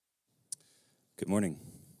Good morning.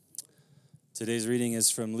 Today's reading is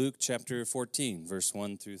from Luke chapter 14, verse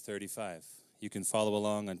 1 through 35. You can follow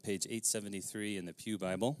along on page 873 in the Pew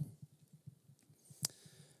Bible.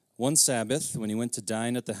 One Sabbath, when he went to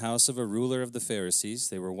dine at the house of a ruler of the Pharisees,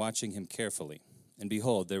 they were watching him carefully. And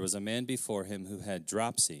behold, there was a man before him who had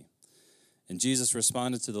dropsy. And Jesus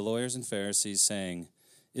responded to the lawyers and Pharisees, saying,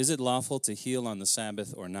 "Is it lawful to heal on the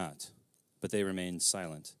Sabbath or not?" But they remained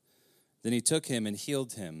silent. Then he took him and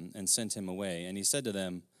healed him and sent him away. And he said to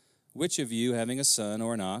them, "Which of you, having a son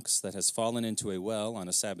or an ox that has fallen into a well on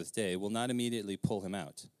a Sabbath day, will not immediately pull him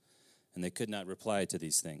out?" And they could not reply to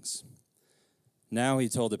these things. Now he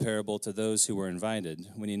told a parable to those who were invited,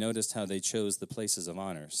 when he noticed how they chose the places of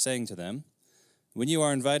honor, saying to them, "When you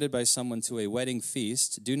are invited by someone to a wedding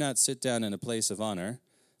feast, do not sit down in a place of honor,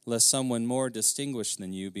 lest someone more distinguished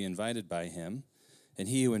than you be invited by him, and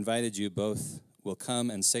he who invited you both will come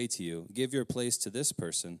and say to you, 'Give your place to this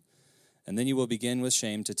person,' and then you will begin with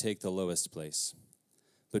shame to take the lowest place.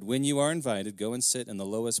 But when you are invited, go and sit in the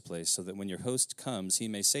lowest place, so that when your host comes, he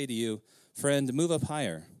may say to you, 'Friend, move up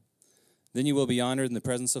higher.' Then you will be honored in the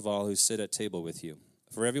presence of all who sit at table with you.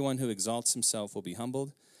 For everyone who exalts himself will be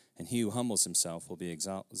humbled, and he who humbles himself will be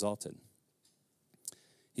exalted."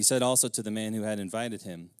 He said also to the man who had invited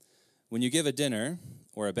him, "When you give a dinner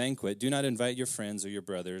or a banquet, do not invite your friends or your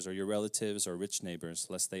brothers or your relatives or rich neighbors,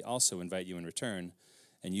 lest they also invite you in return,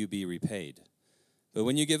 and you be repaid. But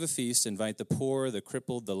when you give a feast, invite the poor, the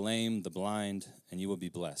crippled, the lame, the blind, and you will be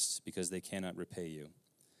blessed, because they cannot repay you.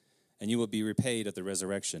 And you will be repaid at the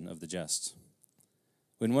resurrection of the just."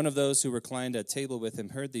 When one of those who reclined at table with him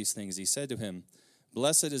heard these things, he said to him,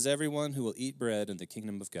 "Blessed is everyone who will eat bread in the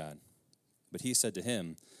kingdom of God." But he said to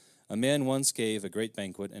him, "A man once gave a great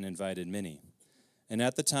banquet and invited many. And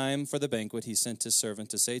at the time for the banquet, he sent his servant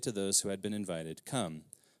to say to those who had been invited, 'Come,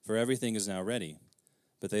 for everything is now ready.'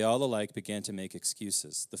 But they all alike began to make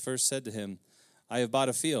excuses. The first said to him, 'I have bought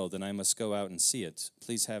a field, and I must go out and see it.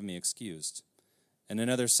 Please have me excused.' And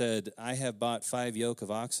another said, 'I have bought 5 yoke of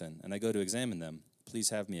oxen, and I go to examine them.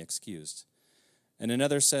 Please have me excused.' And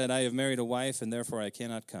another said, 'I have married a wife, and therefore I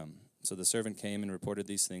cannot come.' So the servant came and reported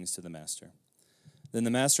these things to the master. Then the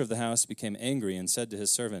master of the house became angry and said to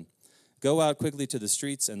his servant, 'Go out quickly to the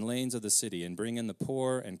streets and lanes of the city, and bring in the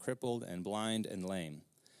poor and crippled and blind and lame.'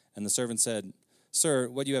 And the servant said, 'Sir,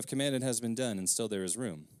 what you have commanded has been done, and still there is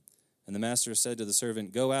room.' And the master said to the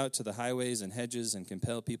servant, 'Go out to the highways and hedges and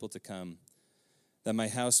compel people to come, that my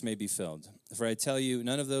house may be filled. For I tell you,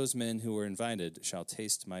 none of those men who were invited shall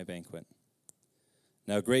taste my banquet.'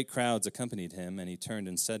 Now great crowds accompanied him, and he turned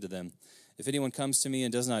and said to them, 'If anyone comes to me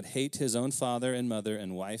and does not hate his own father and mother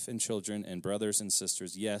and wife and children and brothers and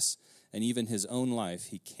sisters, yes, and even his own life,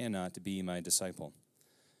 he cannot be my disciple.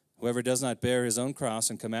 Whoever does not bear his own cross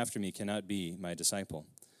and come after me cannot be my disciple.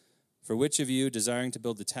 For which of you, desiring to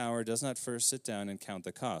build a tower, does not first sit down and count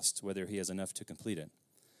the cost, whether he has enough to complete it?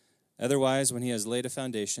 Otherwise, when he has laid a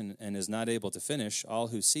foundation and is not able to finish, all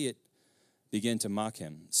who see it begin to mock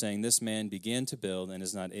him, saying, 'This man began to build and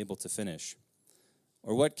is not able to finish.'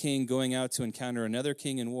 Or what king, going out to encounter another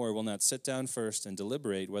king in war, will not sit down first and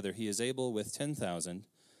deliberate whether he is able with 10,000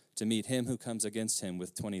 to meet him who comes against him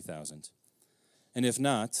with 20,000? And if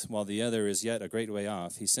not, while the other is yet a great way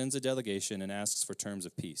off, he sends a delegation and asks for terms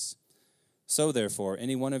of peace. So therefore,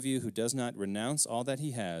 any one of you who does not renounce all that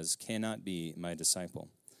he has cannot be my disciple.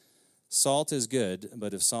 Salt is good,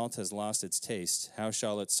 but if salt has lost its taste, how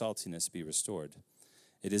shall its saltiness be restored?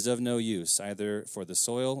 It is of no use, either for the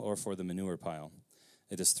soil or for the manure pile.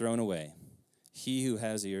 It is thrown away. He who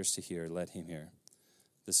has ears to hear, let him hear."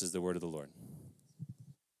 This is the word of the Lord.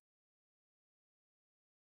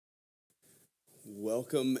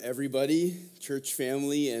 Welcome, everybody, church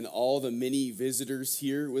family, and all the many visitors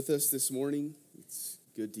here with us this morning. It's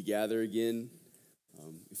good to gather again.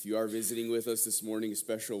 If you are visiting with us this morning, a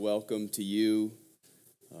special welcome to you.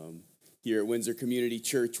 Here at Windsor Community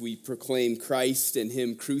Church, we proclaim Christ and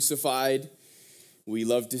Him crucified. We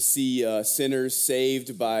love to see sinners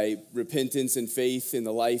saved by repentance and faith in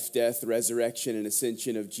the life, death, resurrection, and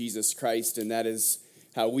ascension of Jesus Christ, and that is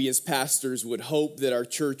how we as pastors would hope that our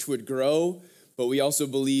church would grow. But we also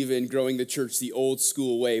believe in growing the church the old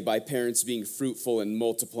school way by parents being fruitful and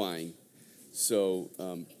multiplying. So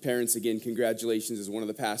parents, again, congratulations. As one of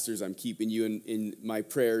the pastors, I'm keeping you in my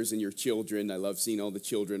prayers and your children. I love seeing all the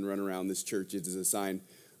children run around this church. It is a sign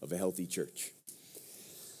of a healthy church.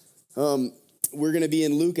 We're going to be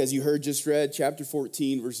in Luke, as you heard just read, chapter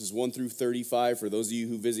 14, verses 1 through 35. For those of you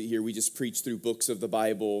who visit here, we just preach through books of the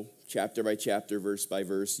Bible, chapter by chapter, verse by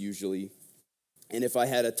verse, usually. And if I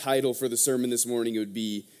had a title for the sermon this morning, it would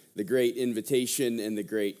be The Great Invitation and the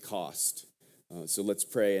Great Cost. So let's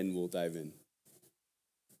pray and we'll dive in.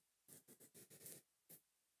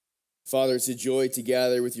 Father, it's a joy to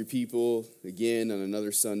gather with your people again on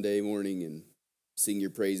another Sunday morning and sing your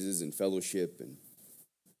praises and fellowship, and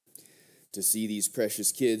to see these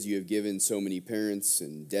precious kids you have given so many parents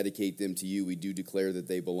and dedicate them to you. We do declare that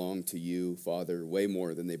they belong to you, Father, way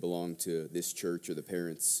more than they belong to this church or the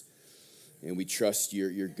parents. And we trust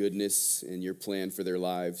your goodness and your plan for their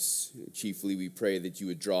lives. Chiefly, we pray that you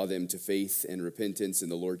would draw them to faith and repentance in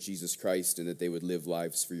the Lord Jesus Christ, and that they would live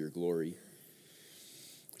lives for your glory.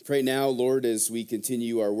 Pray now, Lord, as we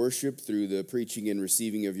continue our worship through the preaching and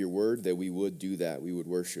receiving of your word, that we would do that. We would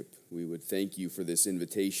worship. We would thank you for this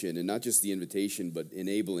invitation, and not just the invitation, but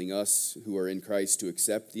enabling us who are in Christ to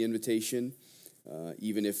accept the invitation,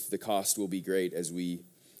 even if the cost will be great as we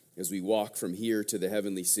walk from here to the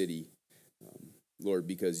heavenly city. Lord,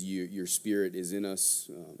 because your Spirit is in us,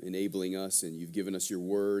 enabling us, and you've given us your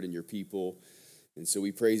word and your people. And so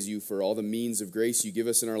we praise you for all the means of grace you give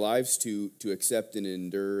us in our lives to accept and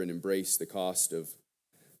endure and embrace the cost of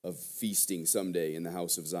feasting someday in the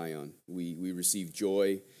house of Zion. We receive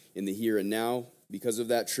joy in the here and now because of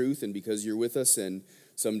that truth and because you're with us, and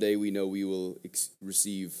someday we know we will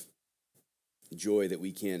receive joy that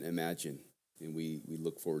we can't imagine, and we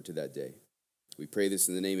look forward to that day. We pray this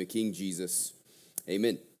in the name of King Jesus.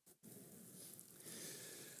 Amen.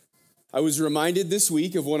 I was reminded this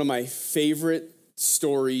week of one of my favorite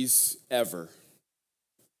stories ever.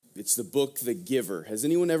 It's the book The Giver. Has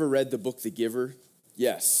anyone ever read the book The Giver?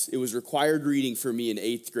 Yes, it was required reading for me in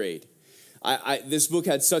 8th grade. This book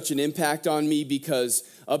had such an impact on me because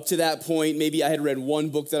up to that point, maybe I had read one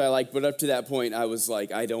book that I liked, but up to that point, I was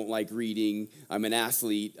like, I don't like reading. I'm an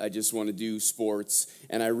athlete. I just want to do sports.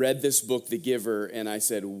 And I read this book, The Giver, and I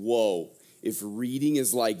said, whoa, if reading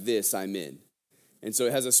is like this, I'm in. And so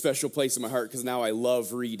it has a special place in my heart because now I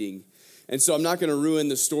love reading. And so I'm not going to ruin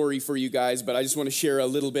the story for you guys, but I just want to share a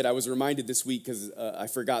little bit. I was reminded this week because I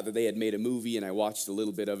forgot that they had made a movie, and I watched a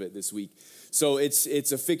little bit of it this week. So it's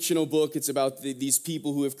a fictional book. It's about these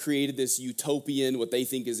people who have created this utopian, what they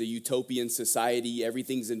think is a utopian society.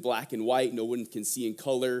 Everything's in black and white. No one can see in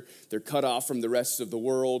color. They're cut off from the rest of the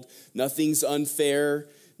world. Nothing's unfair.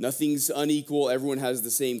 Nothing's unequal. Everyone has the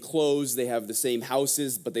same clothes. They have the same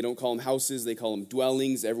houses, but they don't call them houses. They call them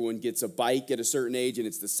dwellings. Everyone gets a bike at a certain age, and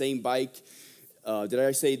it's the same bike. Did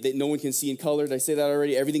I say that no one can see in color? Did I say that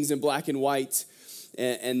already? Everything's in black and white,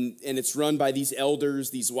 and it's run by these elders,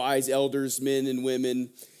 these wise elders, men and women.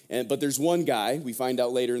 But there's one guy, we find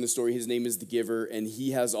out later in the story, his name is the Giver, and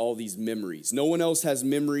he has all these memories. No one else has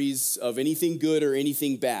memories of anything good or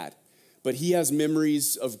anything bad, but he has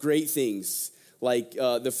memories of great things. Like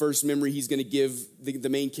the first memory he's going to give the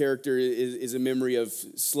main character is a memory of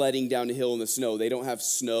sledding down a hill in the snow. They don't have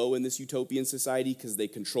snow in this utopian society because they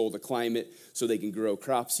control the climate so they can grow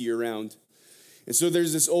crops year-round. And so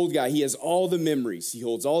there's this old guy. He has all the memories. He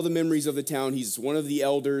holds all the memories of the town. He's one of the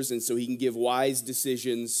elders, and so he can give wise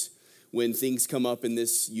decisions when things come up in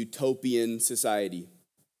this utopian society.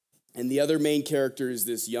 And the other main character is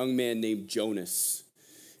this young man named Jonas.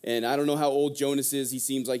 And I don't know how old Jonas is. He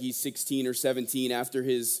seems like he's 16 or 17. After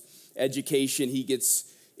his education, he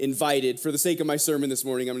gets invited. For the sake of my sermon this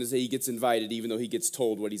morning, I'm going to say he gets invited, even though he gets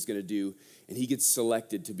told what he's going to do. And he gets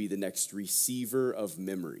selected to be the next receiver of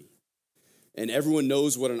memory. And everyone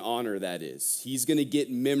knows what an honor that is. He's going to get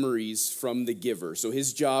memories from the Giver. So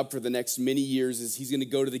his job for the next many years is he's going to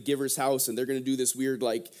go to the Giver's house, and they're going to do this weird,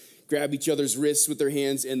 grab each other's wrists with their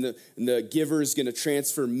hands, and the Giver is going to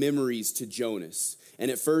transfer memories to Jonas. And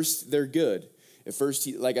at first, they're good. At first,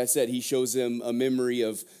 like I said, he shows him a memory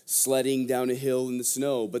of sledding down a hill in the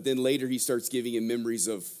snow. But then later, he starts giving him memories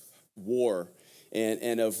of war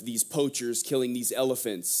and of these poachers killing these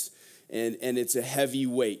elephants. And it's a heavy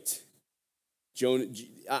weight.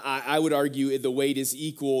 I would argue the weight is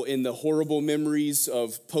equal in the horrible memories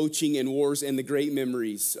of poaching and wars and the great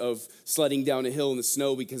memories of sledding down a hill in the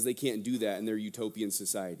snow, because they can't do that in their utopian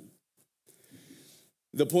society.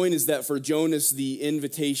 The point is that for Jonas, the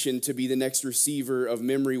invitation to be the next receiver of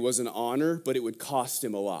memory was an honor, but it would cost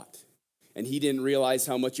him a lot. And he didn't realize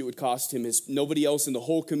how much it would cost him. Nobody else in the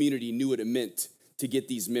whole community knew what it meant to get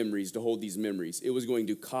these memories, to hold these memories. It was going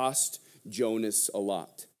to cost Jonas a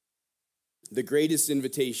lot. The greatest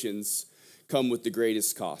invitations come with the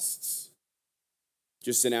greatest costs.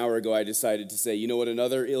 Just an hour ago, I decided to say, you know what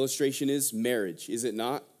another illustration is? Marriage, is it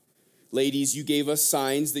not? Ladies, you gave us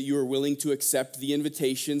signs that you were willing to accept the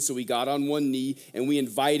invitation, so we got on one knee and we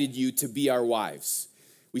invited you to be our wives.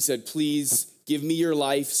 We said, please give me your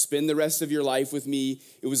life, spend the rest of your life with me.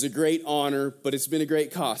 It was a great honor, but it's been a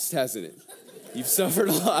great cost, hasn't it? You've suffered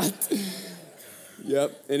a lot.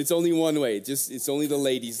 Yep, and it's only one way. It's only the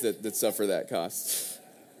ladies that suffer that cost.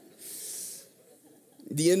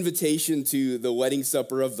 The invitation to the wedding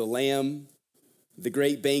supper of the Lamb, the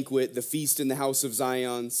great banquet, the feast in the house of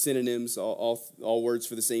Zion, synonyms, all words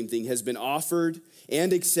for the same thing, has been offered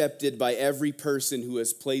and accepted by every person who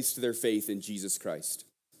has placed their faith in Jesus Christ.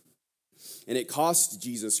 And it cost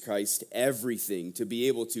Jesus Christ everything to be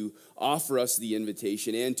able to offer us the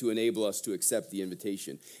invitation and to enable us to accept the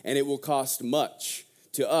invitation. And it will cost much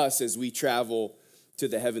to us as we travel to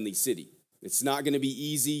the heavenly city. It's not going to be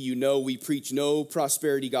easy. You know, we preach no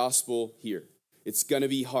prosperity gospel here. It's going to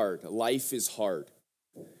be hard. Life is hard.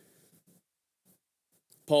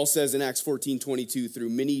 Paul says in Acts 14:22, through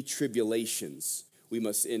many tribulations, we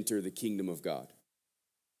must enter the kingdom of God.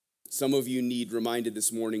 Some of you need reminded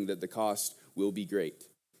this morning that the cost will be great.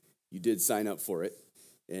 You did sign up for it,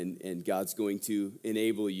 and God's going to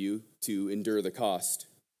enable you to endure the cost.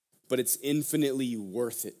 But it's infinitely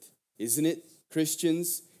worth it. Isn't it,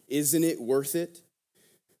 Christians? Isn't it worth it?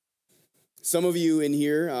 Some of you in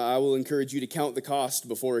here, I will encourage you to count the cost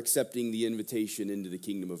before accepting the invitation into the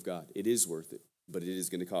kingdom of God. It is worth it, but it is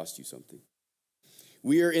going to cost you something.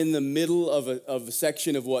 We are in the middle of a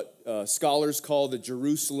section of what scholars call the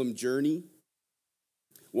Jerusalem journey.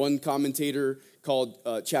 One commentator called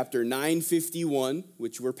chapter 951,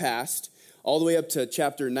 which we're past, all the way up to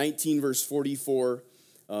chapter 19, verse 44,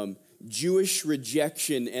 Jewish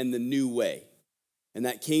rejection and the new way. And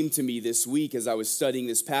that came to me this week as I was studying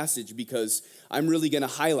this passage because I'm really going to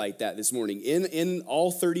highlight that this morning. In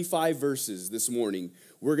all 35 verses this morning,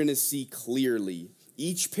 we're going to see clearly.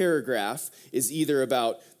 Each paragraph is either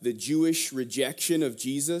about the Jewish rejection of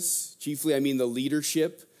Jesus, chiefly I mean the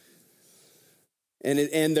leadership,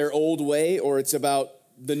 and their old way, or it's about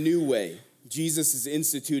the new way Jesus is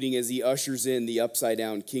instituting as he ushers in the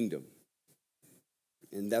upside-down kingdom.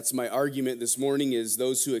 And that's my argument this morning, is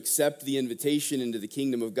those who accept the invitation into the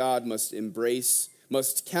kingdom of God must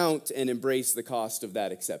count and embrace the cost of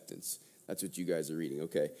that acceptance. That's what you guys are reading,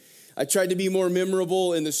 okay. I tried to be more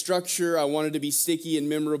memorable in the structure. I wanted to be sticky and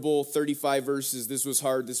memorable. 35 verses. This was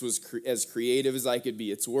hard. This was as creative as I could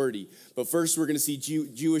be. It's wordy. But first, we're going to see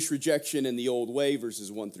Jewish rejection and the old way,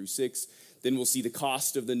 verses 1 through 6. Then we'll see the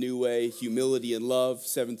cost of the new way, humility and love,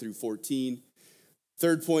 7 through 14.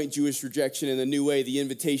 Third point, Jewish rejection and the new way. The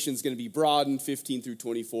invitation is going to be broadened, 15 through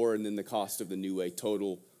 24. And then the cost of the new way,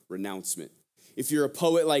 total renouncement. If you're a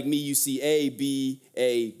poet like me, you see A, B,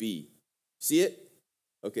 A, B. See it?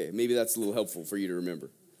 Okay, maybe that's a little helpful for you to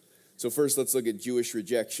remember. So first, let's look at Jewish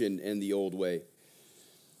rejection and the old way.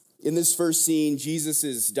 In this first scene, Jesus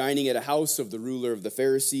is dining at a house of the ruler of the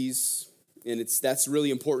Pharisees, and that's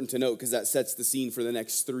really important to note because that sets the scene for the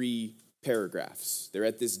next 3 paragraphs. They're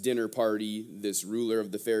at this dinner party. This ruler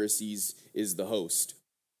of the Pharisees is the host.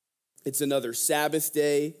 It's another Sabbath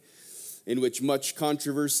day in which much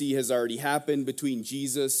controversy has already happened between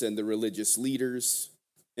Jesus and the religious leaders,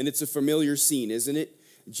 and it's a familiar scene, isn't it?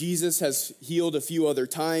 Jesus has healed a few other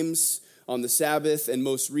times on the Sabbath, and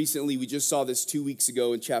most recently, we just saw this 2 weeks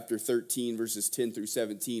ago in chapter 13, verses 10 through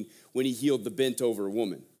 17, when he healed the bent-over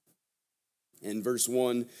woman. And verse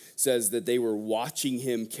 1 says that they were watching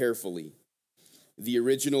him carefully. The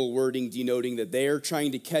original wording denoting that they are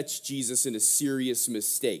trying to catch Jesus in a serious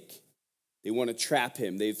mistake. They want to trap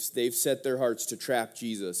him. They've set their hearts to trap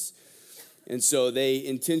Jesus. And so they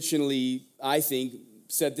intentionally, I think,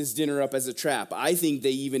 set this dinner up as a trap. I think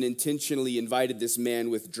they even intentionally invited this man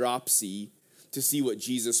with dropsy to see what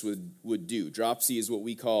Jesus would do. Dropsy is what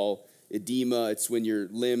we call edema. It's when your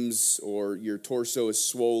limbs or your torso is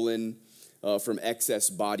swollen from excess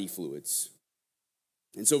body fluids.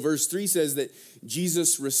 And so verse 3 says that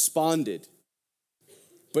Jesus responded.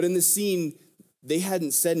 But in the scene, they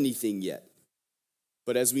hadn't said anything yet.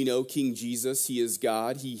 But as we know, King Jesus, he is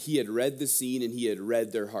God. He had read the scene and he had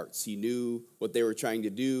read their hearts. He knew what they were trying to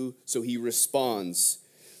do, so he responds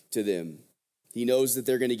to them. He knows that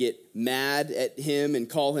they're going to get mad at him and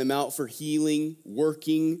call him out for healing,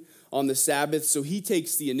 working on the Sabbath. So he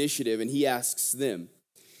takes the initiative and he asks them,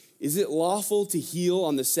 is it lawful to heal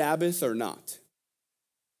on the Sabbath or not?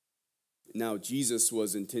 Now, Jesus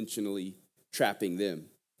was intentionally trapping them.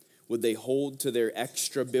 Would they hold to their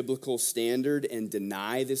extra biblical standard and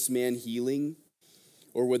deny this man healing?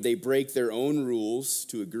 Or would they break their own rules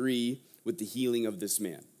to agree with the healing of this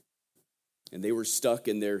man? And they were stuck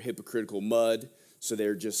in their hypocritical mud, so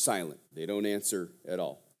they're just silent. They don't answer at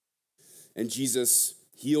all. And Jesus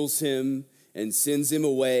heals him and sends him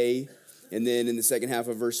away. And then in the second half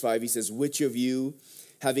of verse 5, he says, which of you,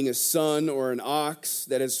 having a son or an ox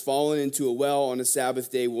that has fallen into a well on a Sabbath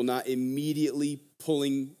day, will not immediately pull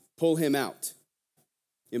him out?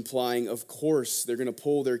 Implying, of course, they're going to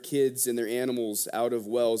pull their kids and their animals out of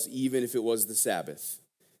wells, even if it was the Sabbath.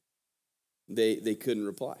 They couldn't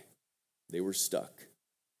reply. They were stuck.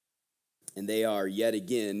 And they are yet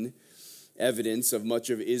again evidence of much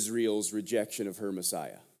of Israel's rejection of her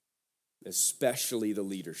Messiah, especially the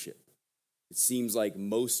leadership. It seems like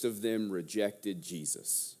most of them rejected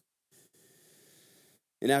Jesus.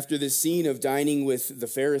 And after this scene of dining with the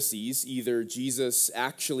Pharisees, either Jesus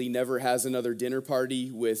actually never has another dinner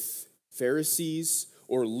party with Pharisees,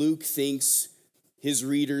 or Luke thinks his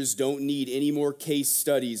readers don't need any more case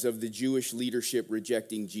studies of the Jewish leadership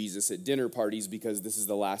rejecting Jesus at dinner parties because this is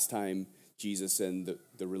the last time Jesus and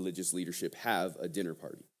the religious leadership have a dinner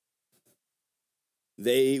party.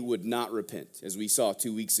 They would not repent, as we saw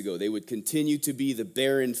 2 weeks ago. They would continue to be the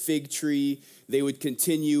barren fig tree. They would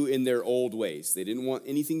continue in their old ways. They didn't want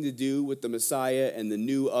anything to do with the Messiah and the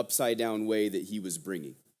new upside-down way that he was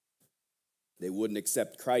bringing. They wouldn't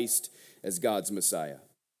accept Christ as God's Messiah.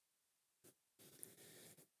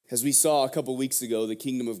 As we saw a couple weeks ago, the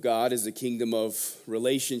kingdom of God is a kingdom of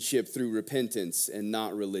relationship through repentance and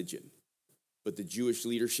not religion. But the Jewish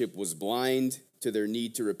leadership was blind to their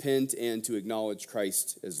need to repent and to acknowledge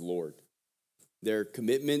Christ as Lord. Their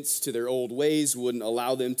commitments to their old ways wouldn't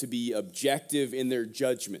allow them to be objective in their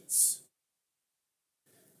judgments.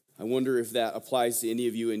 I wonder if that applies to any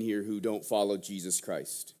of you in here who don't follow Jesus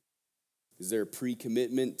Christ. Is there a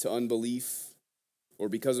pre-commitment to unbelief? Or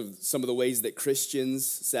because of some of the ways that Christians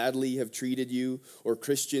sadly have treated you, or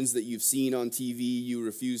Christians that you've seen on TV, you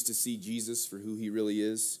refuse to see Jesus for who he really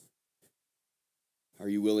is? Are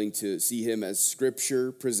you willing to see him as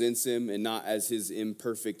Scripture presents him and not as his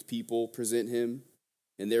imperfect people present him?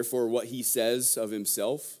 And therefore what he says of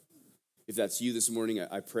himself? If that's you this morning,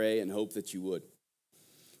 I pray and hope that you would.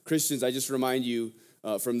 Christians, I just remind you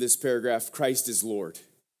from this paragraph, Christ is Lord.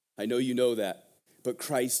 I know you know that, but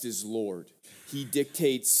Christ is Lord. He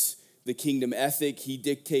dictates the kingdom ethic. He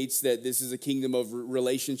dictates that this is a kingdom of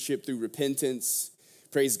relationship through repentance.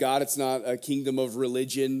 Praise God, it's not a kingdom of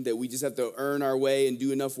religion that we just have to earn our way and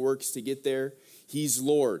do enough works to get there. He's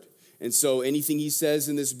Lord. And so anything he says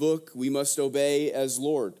in this book, we must obey as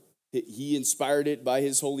Lord. He inspired it by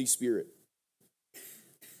his Holy Spirit.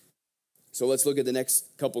 So let's look at the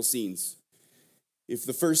next couple scenes. If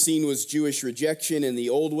the first scene was Jewish rejection and the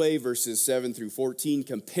old way, verses 7 through 14,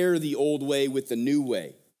 compare the old way with the new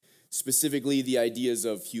way. Specifically, the ideas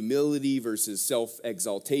of humility versus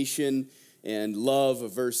self-exaltation, and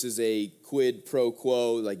love versus a quid pro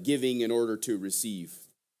quo, like giving in order to receive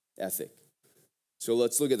ethic. So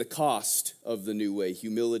let's look at the cost of the new way,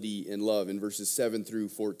 humility and love, in verses 7 through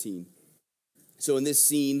 14. So in this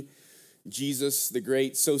scene, Jesus, the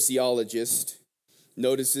great sociologist,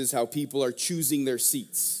 notices how people are choosing their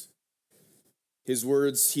seats. His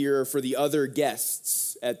words here are for the other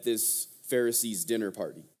guests at this Pharisees' dinner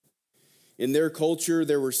party. In their culture,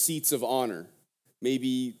 there were seats of honor.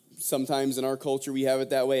 Maybe sometimes in our culture, we have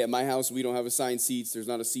it that way. At my house, we don't have assigned seats. There's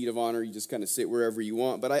not a seat of honor. You just kind of sit wherever you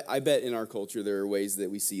want. But I bet in our culture, there are ways that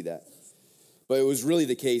we see that. But it was really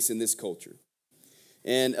the case in this culture.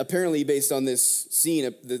 And apparently, based on this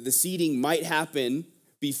scene, the seating might happen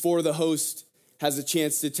before the host has a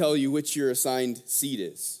chance to tell you which your assigned seat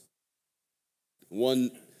is.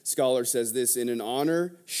 One scholar says this: in an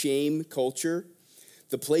honor-shame culture,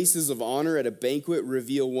 the places of honor at a banquet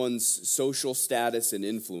reveal one's social status and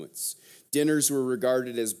influence. Dinners were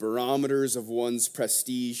regarded as barometers of one's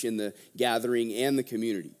prestige in the gathering and the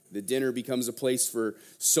community. The dinner becomes a place for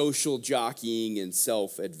social jockeying and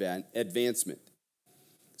self-advancement.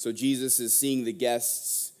 So Jesus is seeing the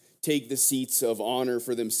guests take the seats of honor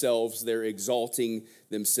for themselves. They're exalting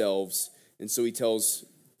themselves. And so he tells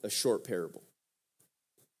a short parable.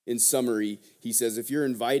 In summary, he says, if you're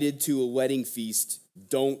invited to a wedding feast,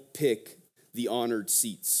 don't pick the honored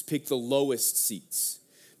seats. Pick the lowest seats.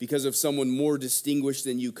 Because if someone more distinguished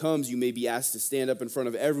than you comes, you may be asked to stand up in front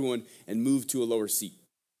of everyone and move to a lower seat.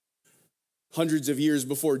 Hundreds of years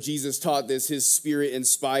before Jesus taught this, his Spirit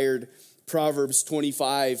inspired Proverbs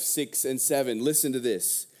 25, 6 and 7. Listen to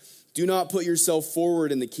this. Do not put yourself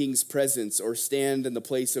forward in the king's presence or stand in the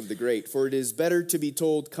place of the great, for it is better to be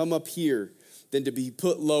told, come up here, than to be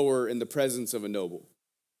put lower in the presence of a noble.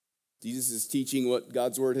 Jesus is teaching what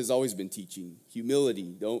God's word has always been teaching: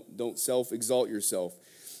 humility. Don't self-exalt yourself.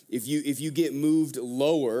 If you get moved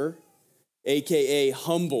lower, aka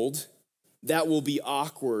humbled, that will be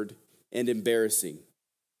awkward and embarrassing.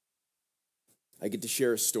 I get to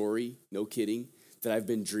share a story, no kidding, that I've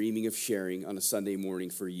been dreaming of sharing on a Sunday morning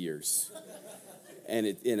for years.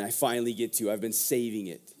 And I finally get to. I've been saving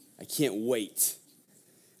it. I can't wait.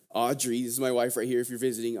 Audrey, this is my wife right here if you're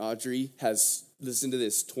visiting. Audrey has, listen to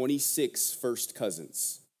this, 26 first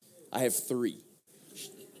cousins. I have 3.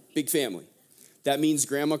 Big family. That means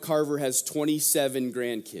Grandma Carver has 27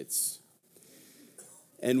 grandkids.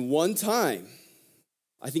 And one time,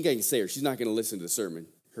 I think I can say her, she's not going to listen to the sermon.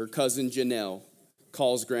 Her cousin Janelle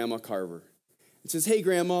calls Grandma Carver and says, "Hey,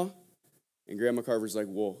 Grandma." And Grandma Carver's like,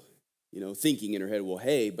 well, thinking in her head, well,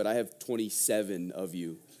 hey, but I have 27 of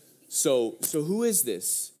you. So who is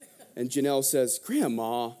this? And Janelle says,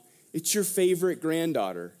 "Grandma, it's your favorite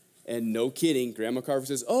granddaughter." And no kidding, Grandma Carver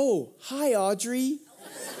says, "Oh, hi, Audrey."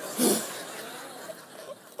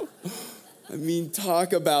 I mean,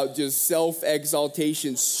 talk about just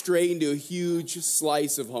self-exaltation straight into a huge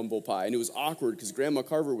slice of humble pie. And it was awkward because Grandma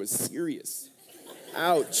Carver was serious.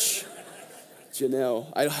 Ouch.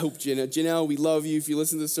 Janelle, I hope Janelle, we love you. If you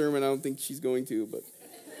listen to the sermon, I don't think she's going to, but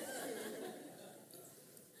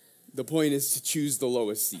the point is to choose the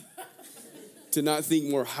lowest seat, to not think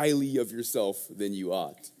more highly of yourself than you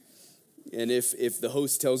ought. And if the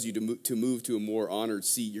host tells you to move to a more honored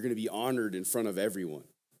seat, you're going to be honored in front of everyone.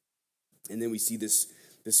 And then we see this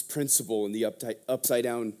principle in the upside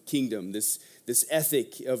down kingdom, this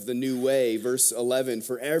ethic of the new way. Verse 11,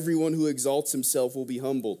 "For everyone who exalts himself will be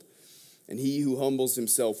humbled, and he who humbles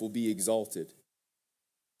himself will be exalted."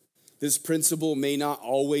 This principle may not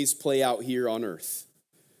always play out here on earth,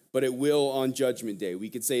 but it will on Judgment Day. We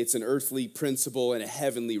could say it's an earthly principle and a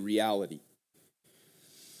heavenly reality.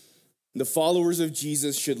 The followers of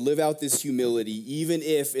Jesus should live out this humility, even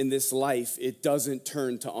if in this life it doesn't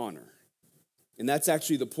turn to honor. And that's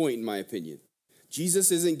actually the point, in my opinion.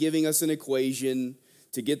 Jesus isn't giving us an equation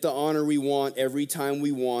to get the honor we want every time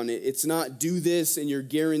we want it. It's not do this and you're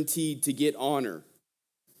guaranteed to get honor.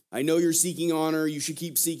 I know you're seeking honor. You should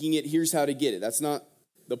keep seeking it. Here's how to get it. That's not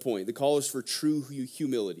the point. The call is for true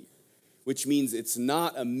humility, which means it's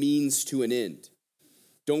not a means to an end.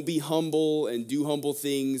 Don't be humble and do humble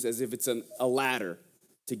things as if it's a ladder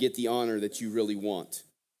to get the honor that you really want.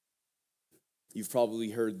 You've probably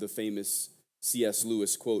heard the famous C.S.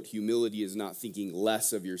 Lewis quote, "Humility is not thinking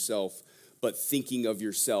less of yourself, but thinking of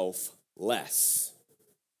yourself less."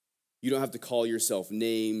 You don't have to call yourself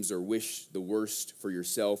names or wish the worst for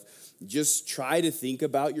yourself. Just try to think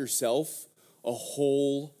about yourself a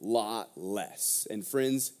whole lot less. And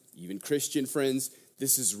friends, even Christian friends,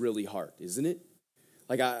 this is really hard, isn't it?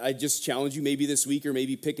 Like I just challenge you maybe this week or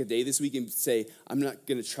maybe pick a day this week and say, I'm not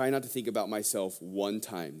going to try not to think about myself one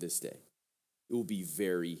time this day. It will be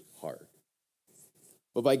very hard.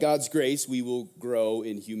 But by God's grace, we will grow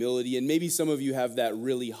in humility. And maybe some of you have that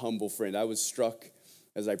really humble friend. I was struck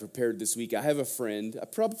as I prepared this week. I have a friend,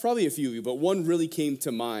 probably a few of you, but one really came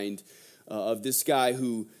to mind of this guy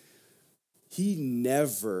who he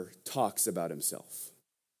never talks about himself.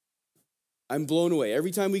 I'm blown away.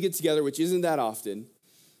 Every time we get together, which isn't that often,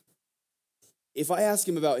 if I ask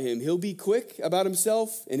him about him, he'll be quick about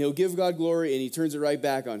himself and he'll give God glory and he turns it right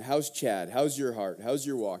back on, how's Chad? How's your heart? How's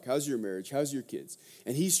your walk? How's your marriage? How's your kids?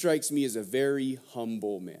 And he strikes me as a very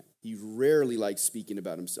humble man. He rarely likes speaking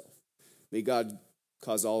about himself. May God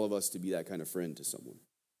cause all of us to be that kind of friend to someone.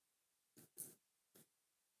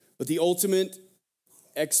 But the ultimate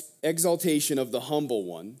exaltation of the humble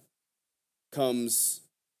one comes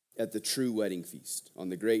at the true wedding feast, on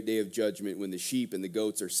the great day of judgment when the sheep and the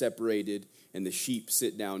goats are separated and the sheep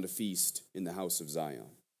sit down to feast in the house of Zion.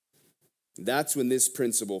 That's when this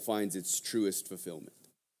principle finds its truest fulfillment.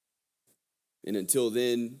 And until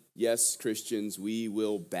then, yes, Christians, we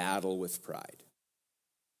will battle with pride.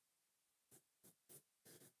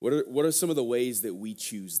 What are some of the ways that we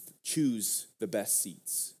choose the best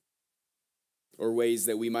seats? Or ways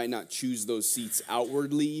that we might not choose those seats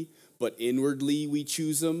outwardly, but inwardly we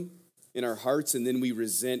choose them in our hearts, and then we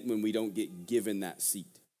resent when we don't get given that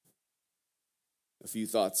seat. A few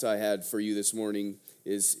thoughts I had for you this morning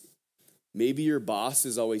is maybe your boss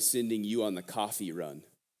is always sending you on the coffee run,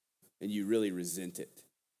 and you really resent it.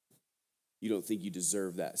 You don't think you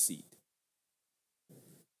deserve that seat.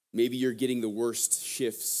 Maybe you're getting the worst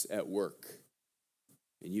shifts at work,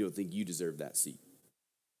 and you don't think you deserve that seat.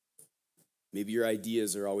 Maybe your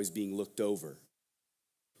ideas are always being looked over.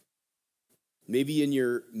 Maybe in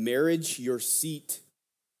your marriage, your seat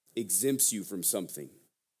exempts you from something.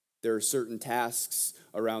 There are certain tasks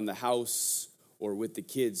around the house or with the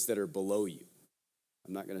kids that are below you.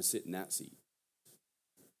 I'm not going to sit in that seat.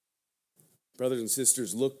 Brothers and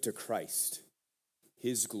sisters, look to Christ,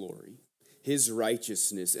 his glory, his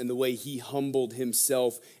righteousness, and the way he humbled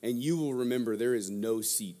himself, and you will remember there is no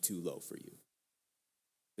seat too low for you.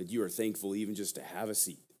 That you are thankful even just to have a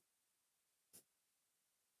seat.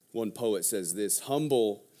 One poet says this,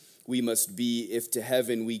 humble we must be if to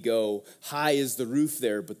heaven we go. High is the roof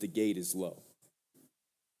there, but the gate is low.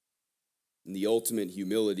 And the ultimate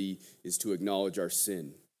humility is to acknowledge our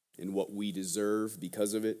sin and what we deserve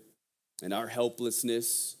because of it, and our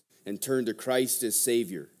helplessness, and turn to Christ as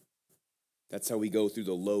Savior. That's how we go through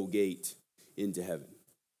the low gate into heaven.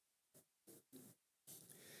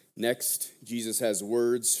 Next, Jesus has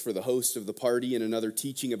words for the host of the party and another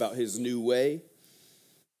teaching about his new way.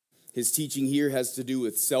 His teaching here has to do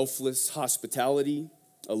with selfless hospitality,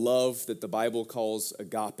 a love that the Bible calls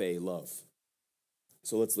agape love.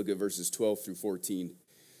 So let's look at verses 12 through 14.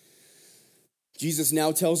 Jesus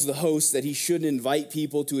now tells the host that he shouldn't invite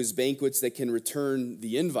people to his banquets that can return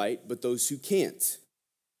the invite, but those who can't.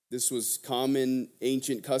 This was common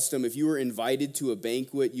ancient custom. If you were invited to a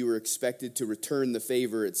banquet, you were expected to return the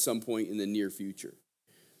favor at some point in the near future.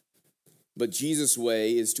 But Jesus'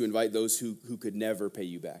 way is to invite those who could never pay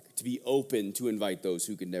you back, to be open to invite those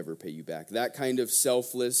who could never pay you back. That kind of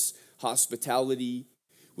selfless hospitality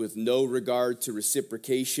with no regard to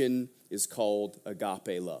reciprocation is called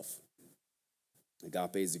agape love.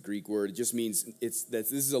 Agape is a Greek word. It just means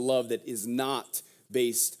this is a love that is not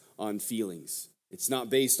based on feelings. It's not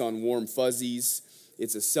based on warm fuzzies.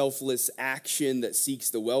 It's a selfless action that seeks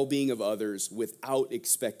the well-being of others without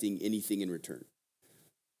expecting anything in return.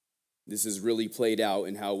 This is really played out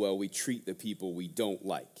in how well we treat the people we don't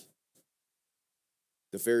like.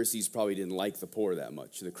 The Pharisees probably didn't like the poor that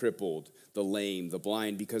much, the crippled, the lame, the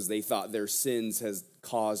blind, because they thought their sins has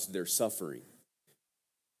caused their suffering.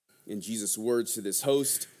 And Jesus' words to this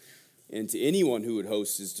host and to anyone who would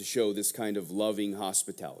host is to show this kind of loving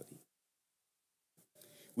hospitality.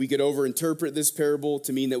 We could overinterpret this parable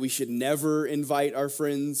to mean that we should never invite our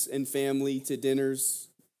friends and family to dinners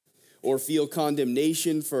or feel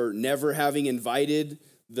condemnation for never having invited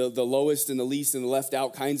the lowest and the least and the left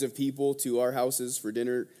out kinds of people to our houses for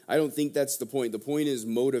dinner. I don't think that's the point. The point is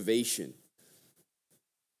motivation.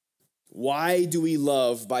 Why do we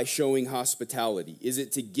love by showing hospitality? Is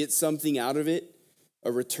it to get something out of it?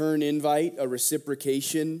 A return invite, a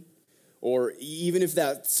reciprocation? Or even if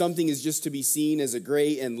that something is just to be seen as a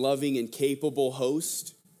great and loving and capable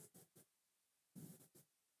host?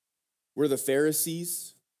 We're the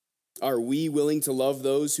Pharisees. Are we willing to love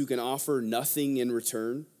those who can offer nothing in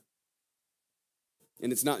return?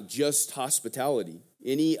 And it's not just hospitality.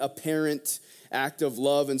 Any apparent act of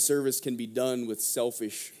love and service can be done with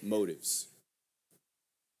selfish motives.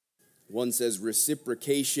 One says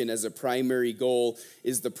reciprocation as a primary goal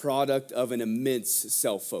is the product of an immense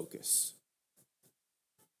self-focus.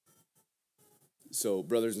 So,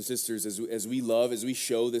 brothers and sisters, as we love, as we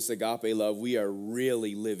show this agape love, we are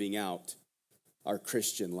really living out our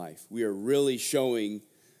Christian life. We are really showing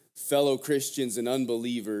fellow Christians and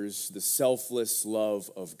unbelievers the selfless love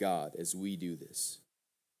of God as we do this.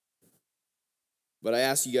 But I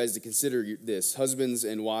ask you guys to consider this. Husbands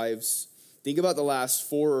and wives, think about the last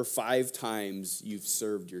 4 or 5 times you've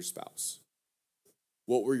served your spouse.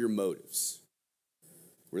 What were your motives?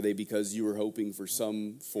 Were they because you were hoping for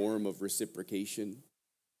some form of reciprocation?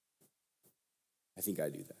 I think I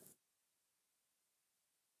do that.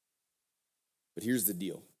 But here's the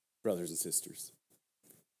deal, brothers and sisters.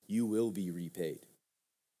 You will be repaid.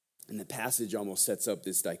 And the passage almost sets up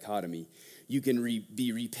this dichotomy. You can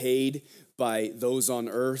be repaid by those on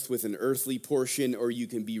earth with an earthly portion, or you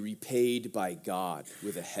can be repaid by God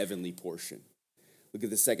with a heavenly portion. Look at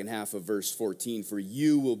the second half of verse 14. For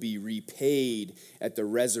you will be repaid at the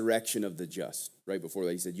resurrection of the just. Right before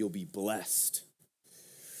that, he said, you'll be blessed.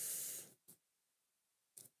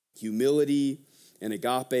 Humility and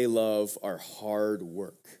agape love are hard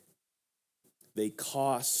work. They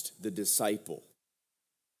cost the disciple.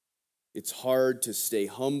 It's hard to stay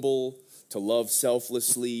humble, to love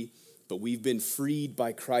selflessly, but we've been freed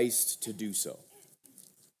by Christ to do so.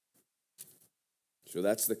 So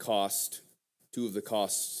that's the cost, 2 of the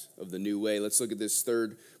costs of the new way. Let's look at this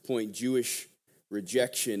third point, Jewish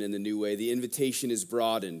rejection in the new way. The invitation is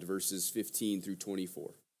broadened, verses 15 through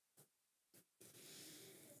 24.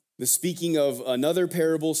 The speaking of another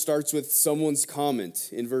parable starts with someone's comment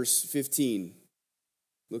in verse 15.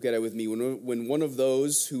 Look at it with me. When one of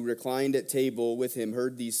those who reclined at table with him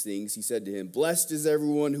heard these things, he said to him, "Blessed is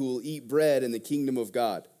everyone who will eat bread in the kingdom of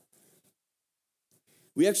God."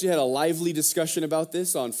 We actually had a lively discussion about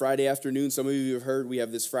this on Friday afternoon. Some of you have heard we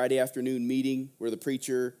have this Friday afternoon meeting where the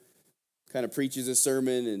preacher kind of preaches a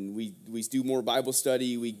sermon and we do more Bible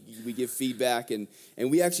study, we give feedback, and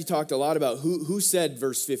we actually talked a lot about who said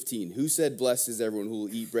verse 15, who said blessed is everyone who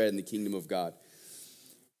will eat bread in the kingdom of God.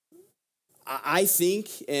 I think,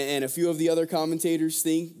 and a few of the other commentators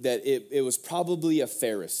think, that it was probably a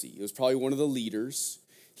Pharisee. It was probably one of the leaders.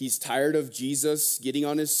 He's tired of Jesus getting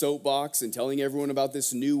on his soapbox and telling everyone about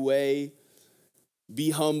this new way. Be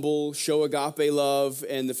humble, show agape love.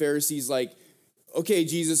 And the Pharisee's like, okay,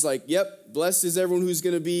 Jesus, like, yep, blessed is everyone who's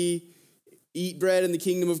going to eat bread in the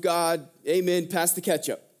kingdom of God. Amen, pass the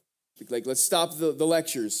ketchup. Like, let's stop the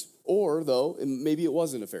lectures. Or, though, maybe it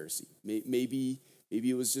wasn't a Pharisee. Maybe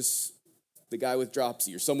it was just the guy with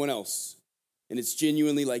dropsy or someone else. And it's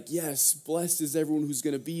genuinely like, yes, blessed is everyone who's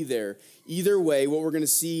going to be there. Either way, what we're going to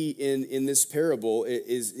see in this parable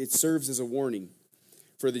is it serves as a warning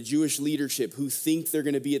for the Jewish leadership who think they're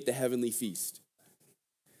going to be at the heavenly feast.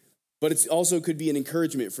 But it also could be an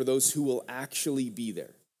encouragement for those who will actually be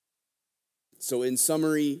there. So in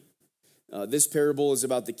summary, this parable is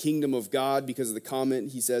about the kingdom of God because of the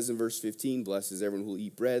comment he says in verse 15, blessed is everyone who will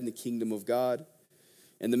eat bread in the kingdom of God.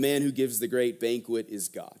 And the man who gives the great banquet is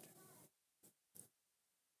God.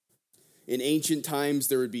 In ancient times,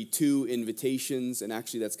 there would be 2 invitations, and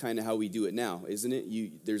actually that's kind of how we do it now, isn't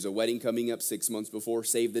it? There's a wedding coming up 6 months before,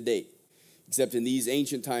 save the date. Except in these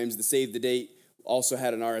ancient times, the save the date also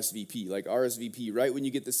had an RSVP, like RSVP right when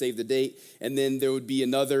you get to save the date, and then there would be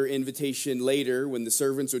another invitation later when the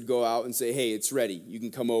servants would go out and say, hey, it's ready, you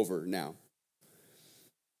can come over now.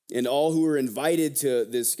 And all who were invited to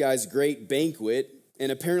this guy's great banquet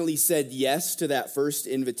and apparently said yes to that first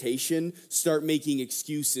invitation, start making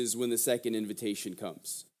excuses when the second invitation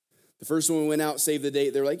comes. The first one went out, saved the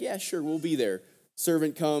date. They're like, yeah, sure, we'll be there.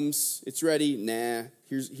 Servant comes, it's ready. Nah,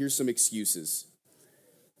 here's some excuses.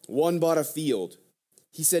 One bought a field.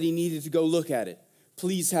 He said he needed to go look at it.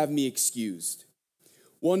 Please have me excused.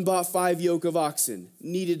 One bought 5 yoke of oxen,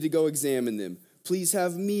 needed to go examine them. Please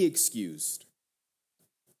have me excused.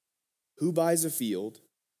 Who buys a field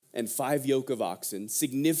and 5 yoke of oxen,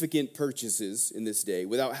 significant purchases in this day,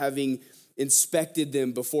 without having inspected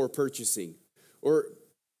them before purchasing? Or,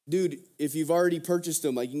 dude, if you've already purchased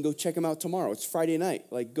them, like, you can go check them out tomorrow. It's Friday night.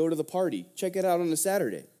 Like, go to the party. Check it out on a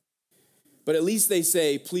Saturday. But at least they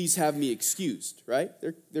say, please have me excused, right?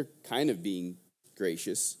 They're kind of being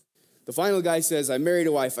gracious. The final guy says, I married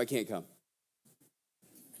a wife, I can't come.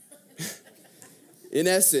 In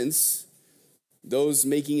essence, those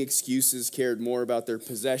making excuses cared more about their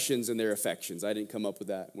possessions and their affections. I didn't come up with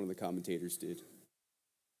that. One of the commentators did.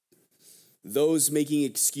 Those making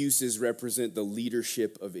excuses represent the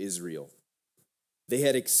leadership of Israel. They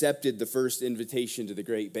had accepted the first invitation to the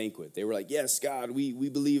great banquet. They were like, yes, God, we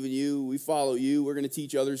believe in you. We follow you. We're going to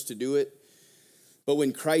teach others to do it. But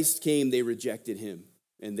when Christ came, they rejected him,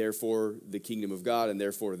 and therefore the kingdom of God, and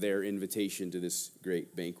therefore their invitation to this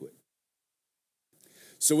great banquet.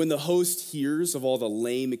 So when the host hears of all the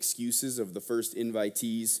lame excuses of the first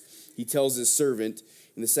invitees, he tells his servant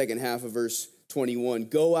in the second half of verse 21,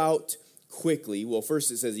 go out quickly. Well,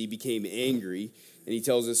 first it says he became angry, and he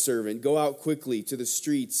tells his servant, go out quickly to the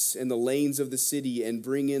streets and the lanes of the city and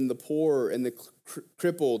bring in the poor and the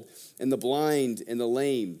crippled and the blind and the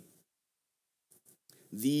lame.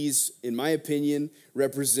 These, in my opinion,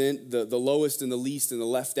 represent the lowest and the least and the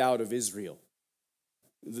left out of Israel.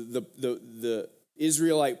 The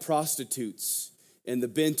Israelite prostitutes and the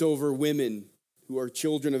bent-over women who are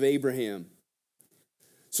children of Abraham.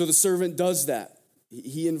 So the servant does that.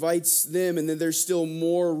 He invites them, and then there's still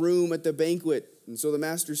more room at the banquet. And so the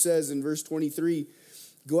master says in verse 23,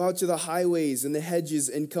 go out to the highways and the hedges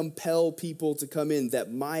and compel people to come in,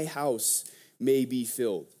 that my house may be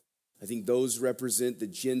filled. I think those represent the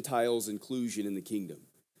Gentiles' inclusion in the kingdom.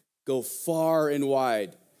 Go far and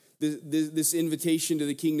wide. This invitation to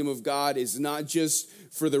the kingdom of God is not just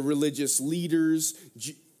for the religious leaders,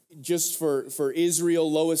 just for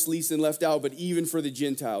Israel, lowest, least, and left out, but even for the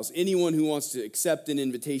Gentiles. Anyone who wants to accept an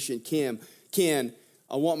invitation can.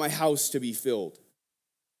 I want my house to be filled.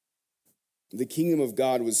 The kingdom of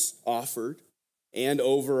God was offered and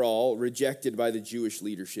overall rejected by the Jewish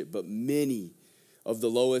leadership, but many of the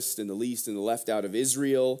lowest and the least and the left out of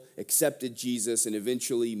Israel accepted Jesus, and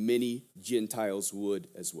eventually many Gentiles would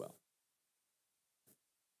as well.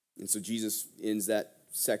 And so Jesus ends that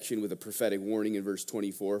section with a prophetic warning in verse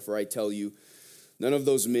 24, for I tell you, none of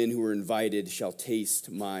those men who were invited shall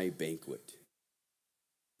taste my banquet.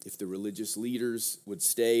 If the religious leaders would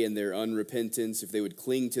stay in their unrepentance, if they would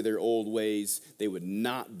cling to their old ways, they would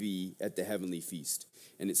not be at the heavenly feast.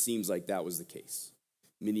 And it seems like that was the case.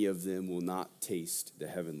 Many of them will not taste the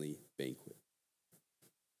heavenly banquet.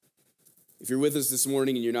 If you're with us this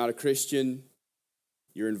morning and you're not a Christian,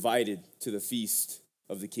 you're invited to the feast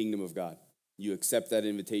of the kingdom of God. You accept that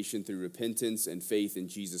invitation through repentance and faith in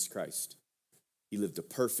Jesus Christ. He lived a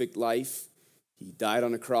perfect life. He died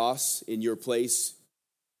on a cross in your place,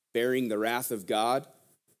 bearing the wrath of God.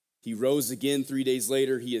 He rose again 3 days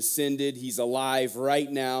later. He ascended. He's alive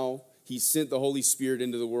right now. He sent the Holy Spirit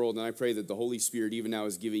into the world, and I pray that the Holy Spirit even now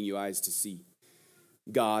is giving you eyes to see,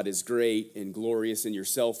 God is great and glorious and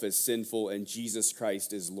yourself as sinful and Jesus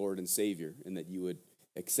Christ is Lord and Savior, and that you would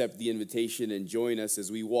accept the invitation and join us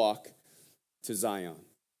as we walk to Zion.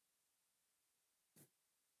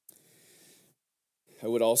 I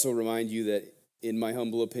would also remind you that, in my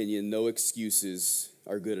humble opinion, no excuses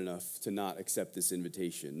are good enough to not accept this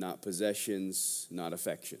invitation. Not possessions, not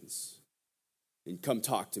affections. And come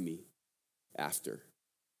talk to me after.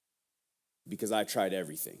 Because I tried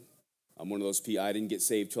everything. I'm one of those people, I didn't get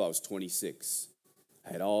saved till I was 26.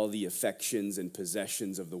 I had all the affections and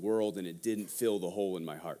possessions of the world, and it didn't fill the hole in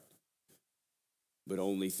my heart. But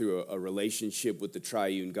only through a relationship with the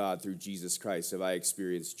triune God, through Jesus Christ, have I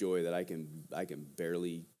experienced joy that I can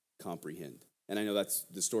barely comprehend. And I know that's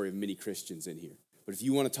the story of many Christians in here. But if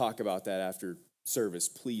you want to talk about that after service,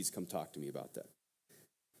 please come talk to me about that.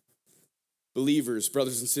 Believers,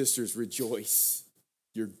 brothers and sisters, rejoice.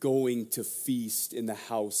 You're going to feast in the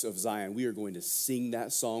house of Zion. We are going to sing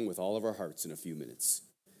that song with all of our hearts in a few minutes.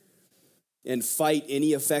 And fight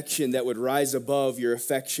any affection that would rise above your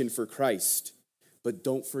affection for Christ. But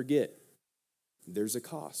don't forget, there's a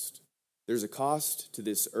cost. There's a cost to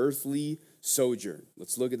this earthly sojourn.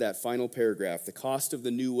 Let's look at that final paragraph. The cost of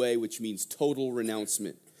the new way, which means total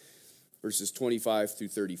renouncement. Verses 25 through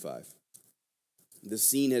 35. The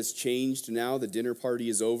scene has changed now. The dinner party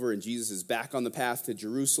is over, and Jesus is back on the path to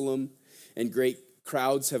Jerusalem, and great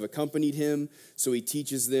crowds have accompanied him, so he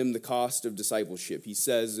teaches them the cost of discipleship. He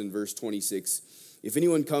says in verse 26, if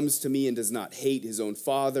anyone comes to me and does not hate his own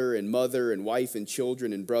father and mother and wife and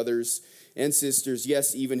children and brothers and sisters,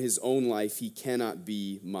 yes, even his own life, he cannot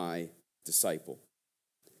be my disciple.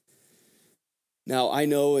 Now, I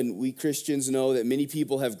know, and we Christians know, that many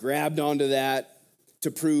people have grabbed onto that to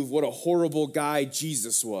prove what a horrible guy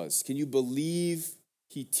Jesus was. Can you believe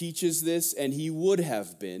he teaches this? And he would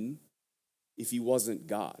have been if he wasn't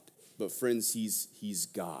God. But friends, he's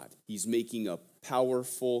God. He's making a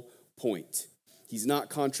powerful point. He's not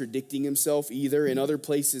contradicting himself either. In other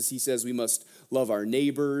places, he says we must love our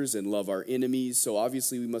neighbors and love our enemies. So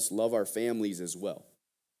obviously, we must love our families as well.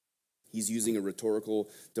 He's using a rhetorical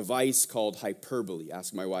device called hyperbole.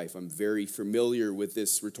 Ask my wife. I'm very familiar with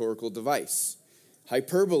this rhetorical device.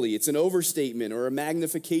 Hyperbole, it's an overstatement or a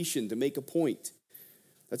magnification to make a point.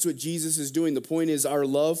 That's what Jesus is doing. The point is our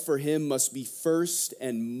love for him must be first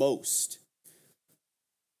and most.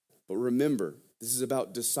 But remember, this is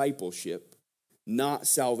about discipleship, not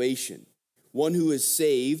salvation. One who is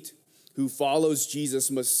saved, who follows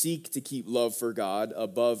Jesus, must seek to keep love for God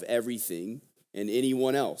above everything and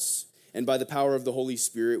anyone else. And by the power of the Holy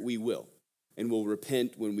Spirit, we will. And we'll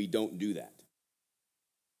repent when we don't do that.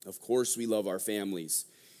 Of course, we love our families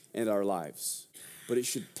and our lives. But it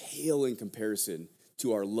should pale in comparison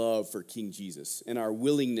to our love for King Jesus and our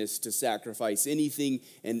willingness to sacrifice anything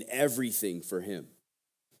and everything for him.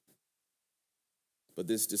 But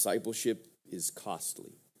this discipleship is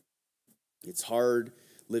costly. It's hard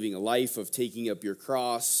living a life of taking up your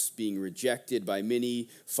cross, being rejected by many,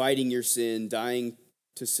 fighting your sin, dying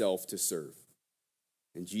to self to serve.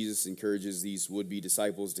 And Jesus encourages these would-be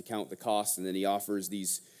disciples to count the cost, and then he offers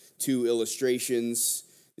these two illustrations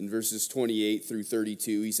in verses 28 through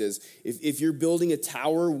 32. He says, if you're building a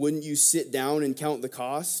tower, wouldn't you sit down and count the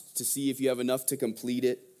cost to see if you have enough to complete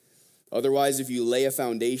it? Otherwise, if you lay a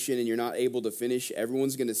foundation and you're not able to finish,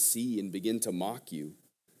 everyone's going to see and begin to mock you.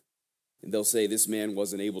 And they'll say, this man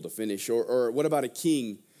wasn't able to finish. Or what about a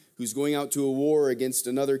king who's going out to a war against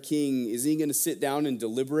another king? Is he going to sit down and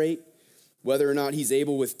deliberate whether or not he's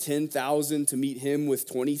able with 10,000 to meet him with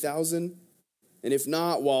 20,000? And if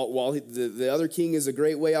not, while the other king is a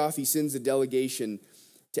great way off, he sends a delegation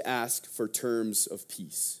to ask for terms of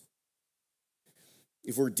peace.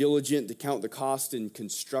 If we're diligent to count the cost in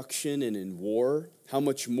construction and in war, how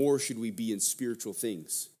much more should we be in spiritual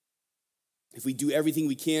things? If we do everything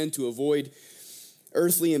we can to avoid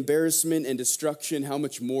earthly embarrassment and destruction, how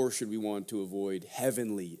much more should we want to avoid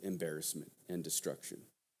heavenly embarrassment and destruction?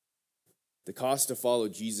 The cost to follow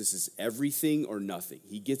Jesus is everything or nothing.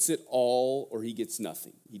 He gets it all or he gets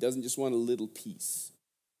nothing. He doesn't just want a little piece.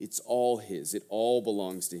 It's all his. It all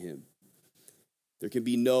belongs to him. There can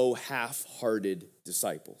be no half-hearted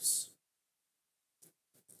disciples.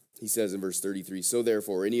 He says in verse 33, so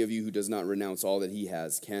therefore, any of you who does not renounce all that he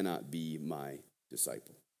has cannot be my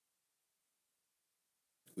disciple.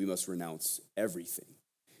 We must renounce everything.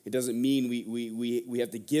 It doesn't mean we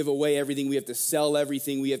have to give away everything. We have to sell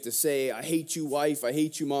everything. We have to say, I hate you, wife. I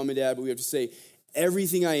hate you, mom and dad. But we have to say,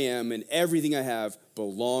 everything I am and everything I have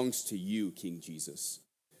belongs to you, King Jesus.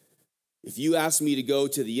 If you ask me to go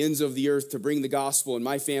to the ends of the earth to bring the gospel and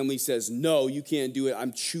my family says, no, you can't do it,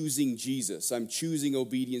 I'm choosing Jesus. I'm choosing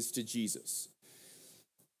obedience to Jesus.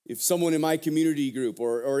 If someone in my community group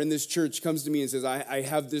or in this church comes to me and says, I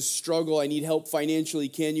have this struggle, I need help financially,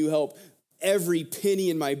 can you help? Every penny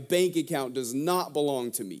in my bank account does not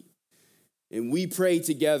belong to me. And we pray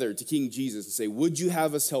together to King Jesus and say, would you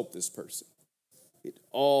have us help this person? It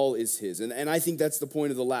all is his. And I think that's the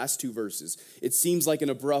point of the last two verses. It seems like an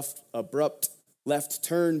abrupt left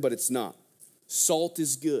turn, but it's not. Salt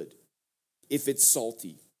is good if it's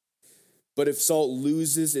salty. But if salt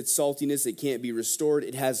loses its saltiness, it can't be restored.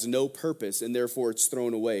 It has no purpose, and therefore it's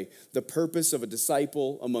thrown away. The purpose of a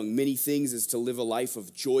disciple, among many things, is to live a life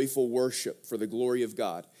of joyful worship for the glory of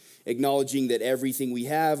God, acknowledging that everything we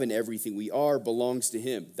have and everything we are belongs to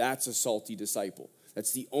him. That's a salty disciple.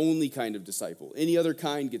 That's the only kind of disciple. Any other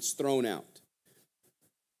kind gets thrown out.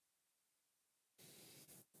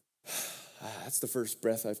 That's the first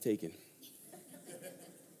breath I've taken.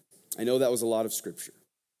 I know that was a lot of scripture,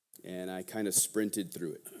 and I kind of sprinted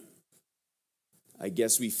through it. I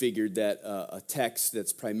guess we figured that a text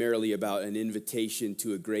that's primarily about an invitation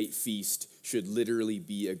to a great feast should literally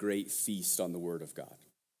be a great feast on the Word of God.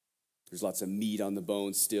 There's lots of meat on the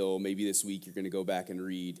bone still. Maybe this week you're going to go back and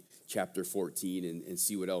read chapter 14 and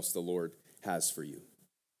see what else the Lord has for you.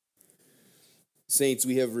 Saints,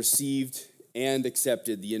 we have received and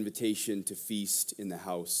accepted the invitation to feast in the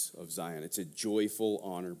house of Zion. It's a joyful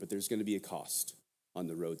honor, but there's going to be a cost on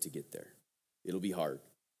the road to get there. It'll be hard.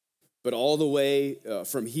 But all the way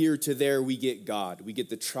from here to there, we get God. We get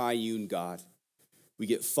the triune God. We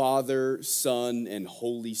get Father, Son, and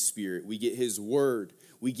Holy Spirit. We get his word.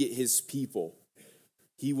 We get his people.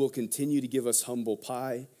 He will continue to give us humble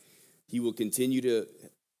pie. He will continue to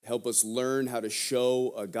help us learn how to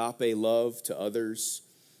show agape love to others.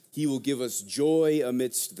 He will give us joy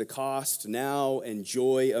amidst the cost now and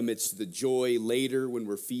joy amidst the joy later when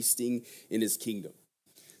we're feasting in his kingdom.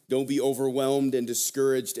 Don't be overwhelmed and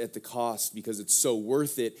discouraged at the cost because it's so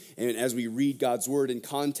worth it. And as we read God's word in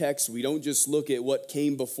context, we don't just look at what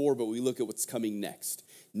came before, but we look at what's coming next.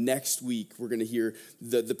 Next week, we're going to hear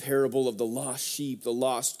the parable of the lost sheep, the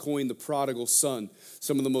lost coin, the prodigal son,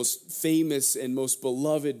 some of the most famous and most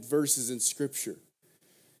beloved verses in Scripture.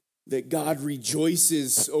 That God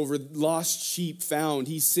rejoices over lost sheep found.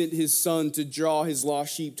 He sent his son to draw his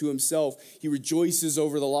lost sheep to himself. He rejoices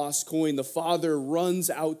over the lost coin. The Father runs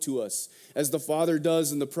out to us, as the Father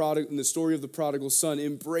does in the story of the prodigal son,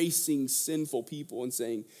 embracing sinful people and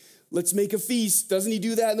saying, let's make a feast. Doesn't he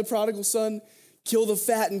do that in the prodigal son? Kill the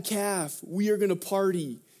fattened calf. We are going to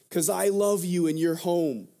party because I love you and you're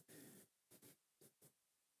home.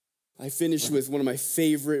 I finished with one of my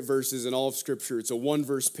favorite verses in all of Scripture. It's a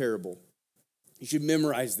one-verse parable. You should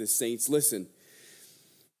memorize this, saints. Listen.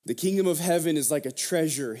 The kingdom of heaven is like a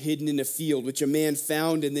treasure hidden in a field, which a man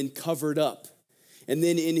found and then covered up. And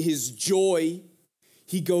then in his joy,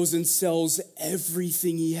 he goes and sells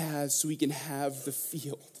everything he has so he can have the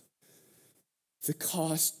field. The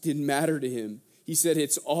cost didn't matter to him. He said,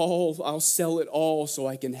 it's all, I'll sell it all so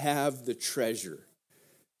I can have the treasure.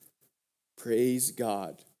 Praise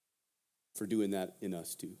God for doing that in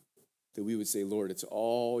us too. That we would say, Lord, it's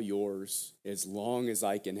all yours as long as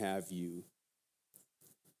I can have you.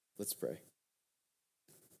 Let's pray.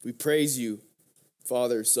 We praise you,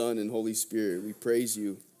 Father, Son, and Holy Spirit. We praise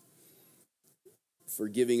you for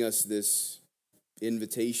giving us this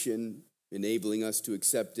invitation, enabling us to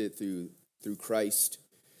accept it through Christ,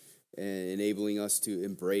 and enabling us to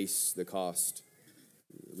embrace the cost.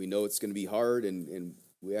 We know it's going to be hard, and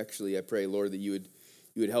I pray, Lord, that you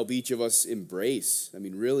would help each of us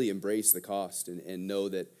really embrace the cost and know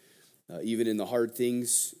that even in the hard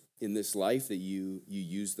things in this life that you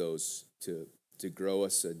use those to grow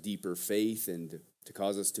us a deeper faith and to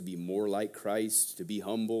cause us to be more like Christ, to be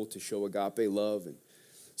humble, to show agape love. And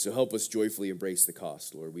so help us joyfully embrace the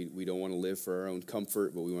cost, Lord. We don't want to live for our own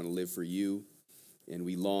comfort, but we want to live for you. And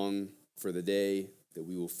we long for the day that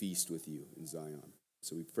we will feast with you in Zion.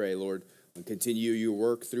 So we pray, Lord, and continue your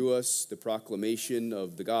work through us, the proclamation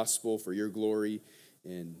of the gospel for your glory,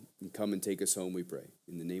 and come and take us home, we pray.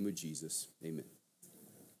 In the name of Jesus, amen.